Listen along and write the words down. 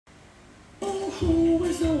Who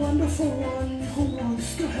is the wonderful one who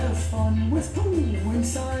wants to have fun with Pooh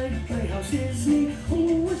inside Playhouse Disney?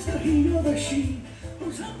 Who is the he or the she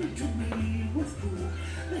who's happy to be with Pooh?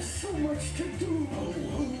 There's so much to do. Oh,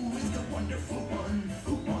 who is the wonderful one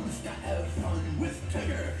who wants to have fun with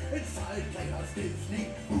Tigger inside Playhouse Disney?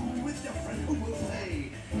 Who is the friend who will say,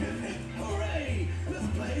 hip hip hooray, let's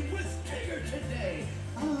play with Tigger today?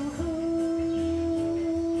 Oh, who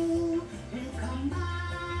will come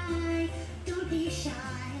by? Don't be shy.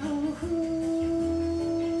 Oh, who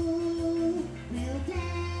will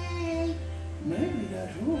play? Maybe that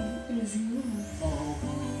who is you. Oh,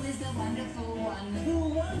 who is the wonderful one who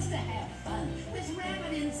wants to have fun with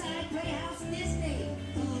Rabbit inside Playhouse Disney?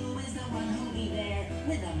 Who is the one who'll be there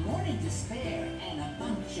with a morning to spare and a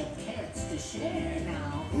bunch of carrots to share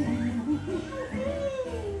now?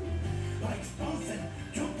 Like bouncing,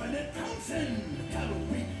 jumping and pouncing. Tell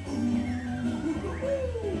me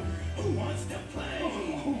who wants to play?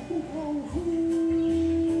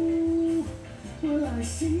 Who will I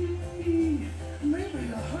see?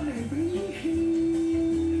 Maybe a honeybee.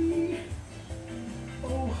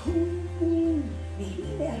 Oh, who? Maybe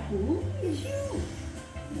that who is you.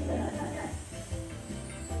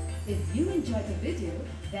 If you enjoyed the video,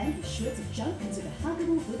 then be sure to jump into the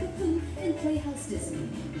Huggable with a Pooh in Playhouse Disney,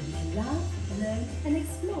 where you can laugh, learn, and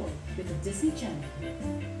explore with the Disney Channel.